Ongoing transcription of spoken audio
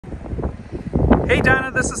Hey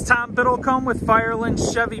Donna, this is Tom Biddlecombe with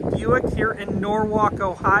Firelands Chevy Buick here in Norwalk,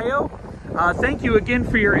 Ohio. Thank you again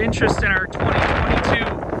for your interest in our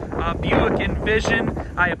 2022 Buick Envision.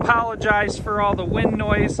 I apologize for all the wind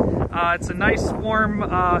noise. It's a nice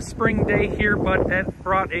warm spring day here, but it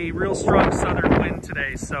brought a real strong southern wind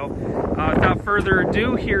today. So without further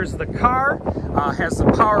ado, here's the car. Has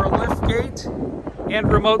the power lift gate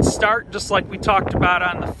and remote start, just like we talked about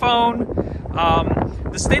on the phone.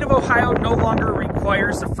 The state of Ohio no longer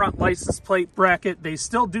requires a front license plate bracket. They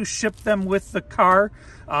still do ship them with the car.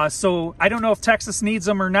 So I don't know if Texas needs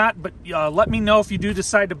them or not, but let me know if you do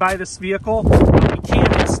decide to buy this vehicle. We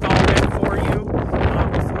can install it for you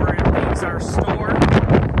before it leaves our store.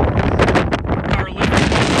 Our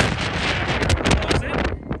close it.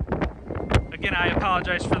 Again, I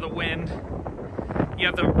apologize for the wind. You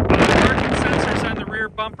have the parking sensors on the rear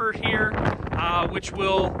bumper here, which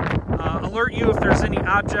will alert you if there's any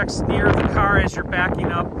objects near the car as you're backing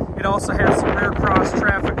up. It also has some rear cross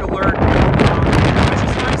traffic alert, which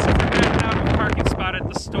is nice if you're backing out of a parking spot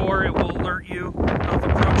at the store. It will alert you of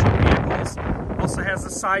approaching vehicles. Also has a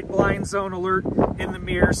side blind zone alert in the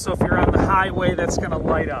mirror, so if you're on the highway, that's going to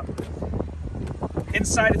light up.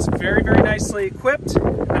 Inside, it's very, very nicely equipped.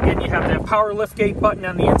 Again, you have that power liftgate button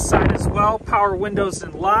on the inside as well, power windows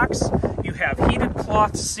and locks. You have heated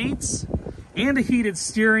cloth seats and a heated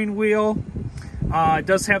steering wheel. It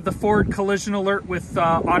does have the forward collision alert with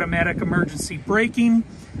automatic emergency braking,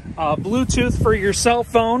 Bluetooth for your cell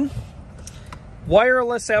phone,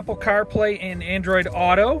 wireless Apple CarPlay and Android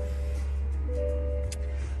Auto,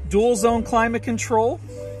 dual zone climate control.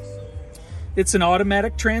 It's an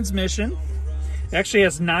automatic transmission. It actually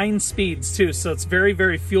has 9 speeds too, so it's very,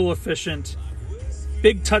 very fuel efficient.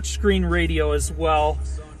 Big touchscreen radio as well.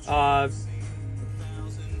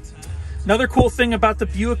 Another cool thing about the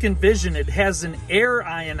Buick Envision, it has an air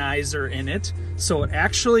ionizer in it, so it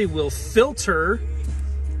actually will filter.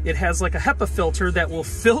 It has like a HEPA filter that will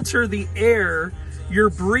filter the air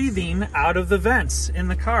you're breathing out of the vents in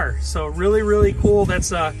the car. So really, really cool.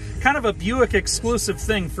 That's a kind of a Buick exclusive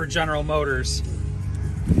thing for General Motors.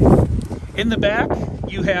 In the back,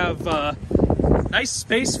 you have nice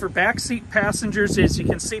space for backseat passengers. As you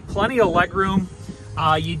can see, plenty of legroom.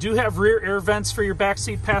 You do have rear air vents for your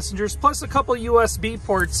backseat passengers, plus a couple USB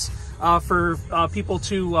ports for people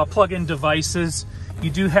to plug in devices.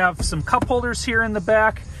 You do have some cup holders here in the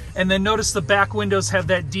back, and then notice the back windows have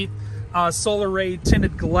that deep solar ray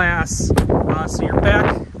tinted glass. So your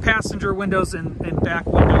back passenger windows and back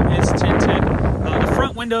window is tinted. The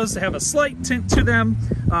front windows have a slight tint to them,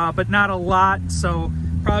 but not a lot. So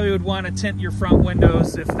probably would want to tint your front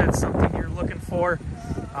windows if that's something you're looking for.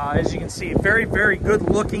 As you can see, very, very good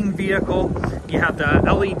looking vehicle. You have the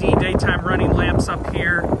LED daytime running lamps up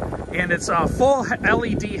here, and it's full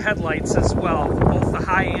LED headlights as well. Both the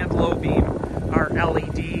high and low beam are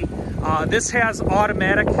LED. This has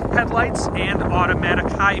automatic headlights and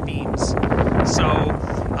automatic high beams. So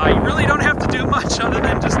you really don't have to do much other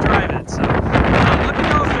than just drive it. So let me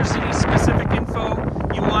know if there's any specific info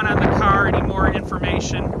you want on the car, any more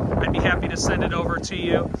information. I'd be happy to send it over to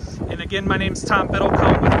you. And again, my name's Tom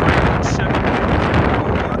Biddlecombe with Firelands Chevy.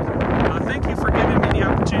 Thank you for giving me the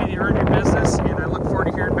opportunity to earn your business, and I